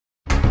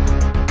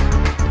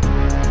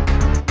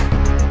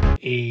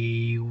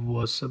Hey,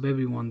 what's up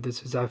everyone,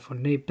 this is iPhone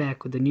Nate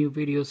back with a new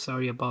video.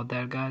 Sorry about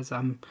that guys,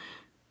 I'm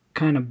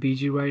kind of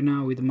busy right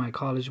now with my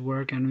college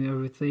work and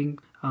everything.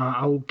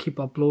 I will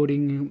keep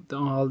uploading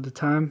all the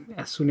time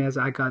as soon as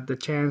I got the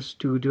chance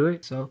to do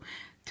it. So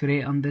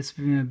today on this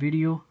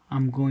video,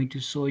 I'm going to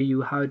show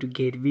you how to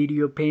get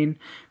VideoPane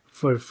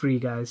for free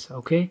guys.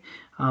 Okay,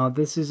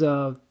 this is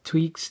a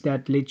tweaks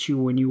that let you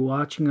when you're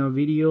watching a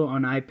video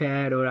on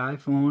iPad or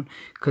iPhone,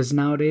 because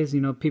nowadays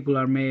people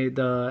are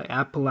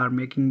Apple are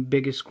making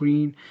bigger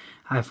screen,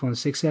 iPhone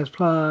 6s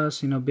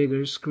Plus,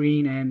 bigger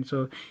screen, and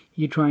so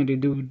you're trying to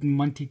do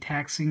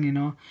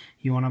multitasking,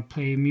 you want to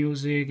play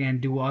music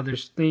and do other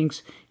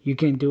things, you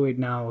can do it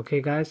now.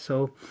 Okay guys,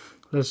 so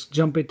let's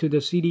jump into the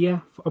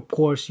Cydia. Of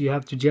course you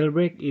have to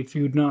jailbreak. If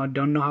you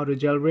don't know how to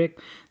jailbreak,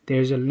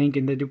 there's a link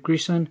in the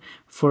description.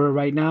 For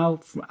right now,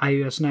 for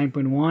iOS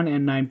 9.1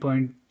 and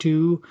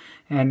 9.2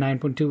 and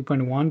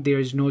 9.2.1, there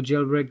is no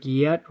jailbreak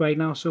yet right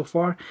now so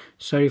far.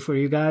 Sorry for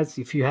you guys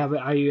if you have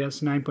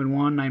iOS 9.1,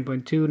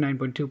 9.2,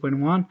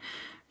 9.2.1.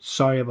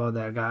 Sorry about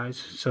that guys.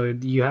 So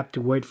you have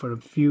to wait for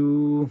a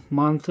few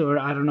months, or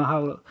I don't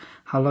know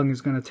how long it's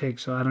gonna take,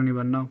 so I don't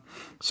even know.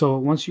 So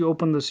once you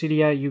open the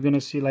Cydia, you're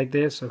gonna see like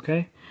this.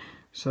 Okay,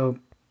 so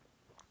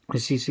you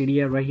see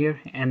Cydia right here,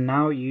 and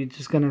now you're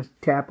just gonna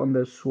tap on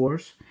the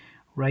source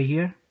right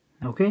here.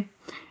 Okay,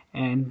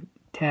 and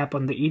tap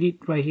on the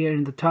edit right here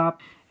in the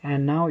top,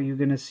 and now you're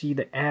gonna see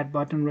the add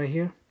button right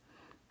here.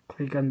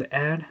 Click on the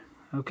add.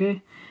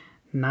 Okay,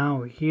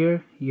 now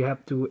here you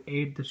have to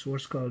add the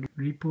source called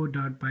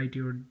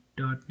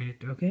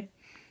repo.byteo.net. okay,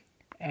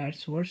 add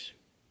source,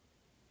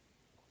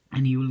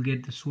 and you will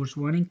get the source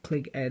warning.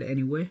 Click add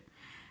anyway,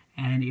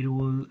 and it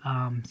will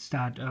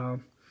start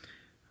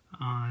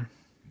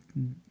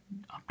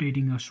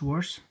updating a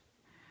source.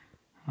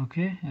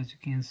 Okay, as you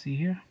can see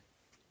here.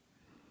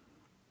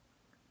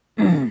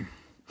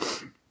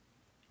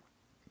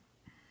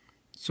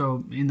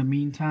 So in the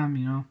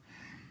meantime,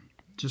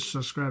 just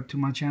subscribe to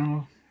my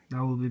channel.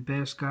 That will be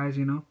best guys.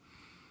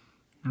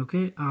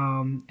 Okay,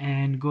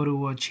 and go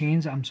to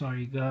change,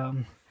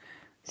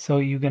 so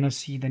you're gonna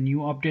see the new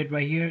update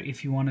right here.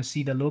 If you want to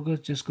see the logo,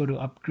 just go to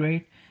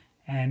upgrade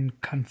and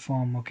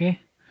confirm.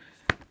 Okay,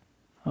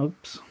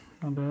 oops,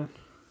 my bad.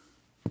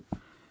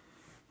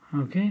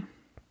 Okay,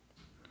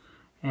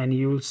 and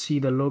you will see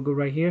the logo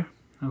right here.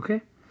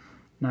 Okay,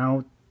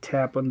 now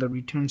tap on the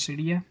return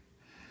Cydia.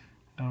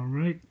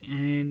 Alright,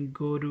 and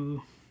go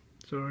to,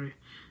 sorry,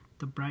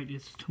 the bright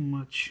is too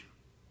much.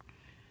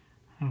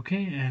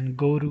 Okay, and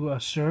go to a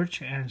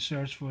search and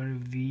search for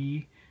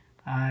VideoP.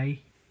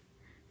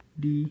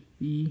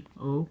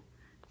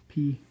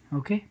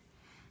 Okay,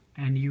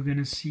 and you're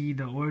gonna see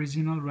the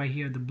original right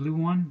here, the blue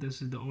one.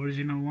 This is the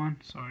original one.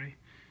 Sorry.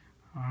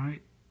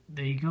 Alright,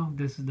 there you go.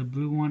 This is the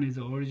blue one, is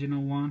the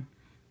original one.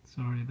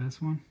 Sorry,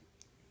 this one.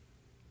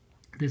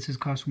 This is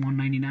cost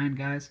 $199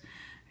 guys.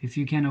 If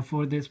you can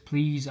afford this,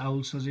 please, I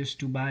will suggest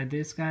to buy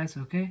this guys.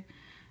 Okay,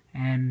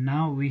 and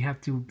now we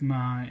have to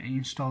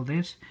install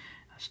this.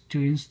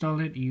 To install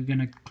it, you're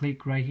gonna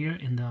click right here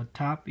in the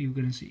top. You're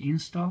gonna see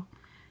install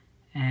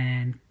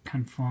and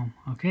confirm.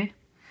 Okay,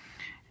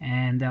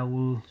 and that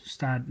will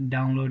start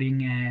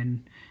downloading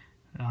and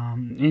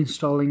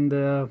installing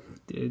the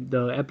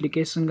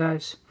application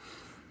guys.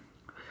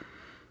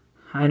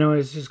 I know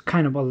it's just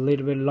kind of a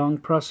little bit long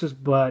process,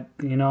 but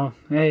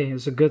hey,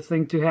 it's a good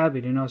thing to have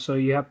it. So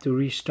you have to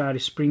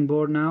restart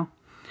Springboard now,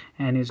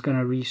 and it's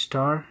gonna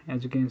restart.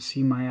 As you can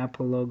see, my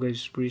Apple logo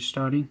is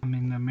restarting. I'm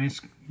in the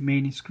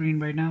main screen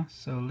right now,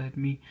 so let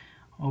me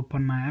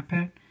open my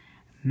iPad.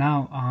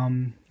 Now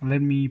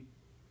let me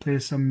play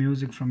some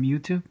music from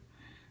YouTube.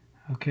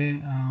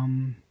 Okay,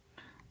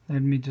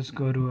 let me just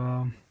go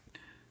to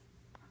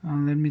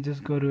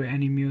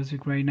any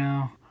music right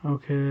now.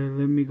 Okay,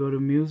 let me go to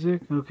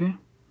music. Okay,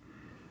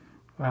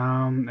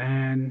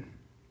 and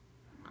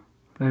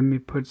let me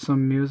put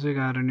some music.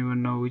 I don't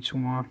even know which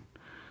one.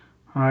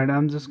 Alright,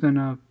 I'm just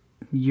gonna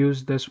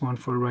use this one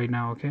for right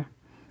now. Okay,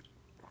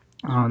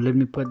 let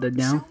me put that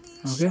down.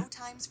 Okay,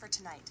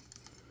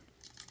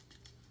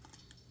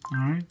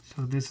 alright,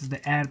 so this is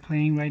the ad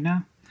playing right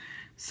now.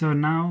 So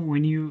now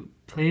when you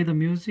play the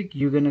music,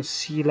 you're gonna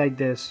see like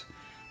this.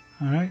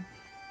 Alright,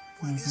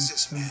 what is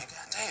this, man?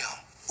 Goddamn.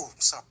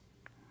 Oops, sorry.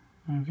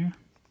 Okay,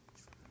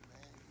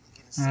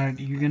 alright,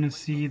 you're gonna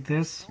see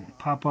this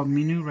pop-up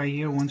menu right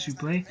here. Once you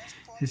play,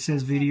 it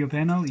says video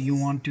panel. You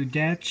want to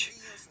detach,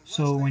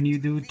 so when you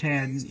do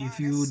if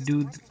you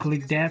do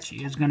click detach,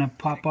 it's gonna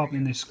pop up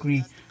in the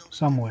screen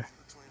somewhere.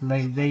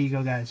 Like there you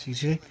go guys, you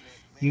see,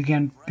 you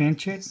can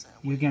pinch it,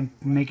 you can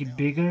make it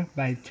bigger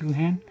by two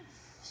hands.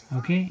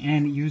 Okay,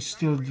 and you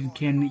still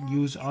can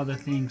use other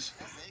things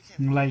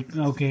like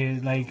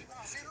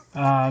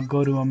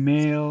go to a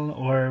mail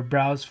or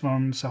browse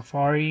from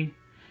Safari.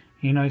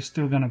 It's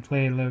still gonna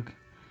play. Look,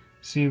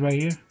 see right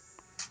here,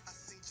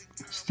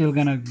 still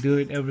gonna do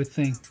it,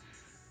 everything.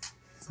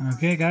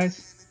 Okay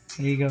guys,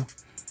 there you go.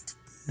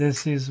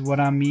 This is what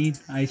I mean.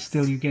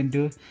 You can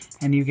do it,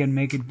 and you can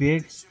make it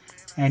big,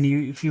 and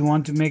if you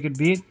want to make it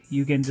big,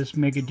 you can just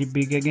make it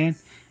big again,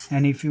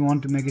 and if you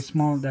want to make it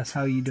small, that's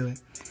how you do it.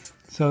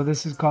 So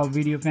this is called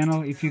video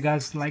panel. If you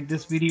guys like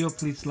this video,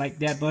 please like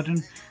that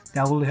button.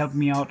 That will help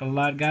me out a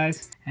lot,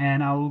 guys,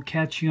 and I will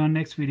catch you on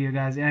next video,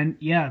 guys. And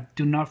yeah,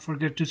 do not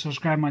forget to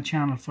subscribe my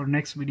channel for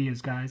next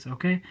videos, guys.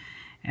 Okay,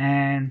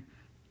 and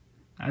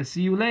I'll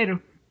see you later.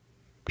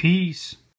 Peace.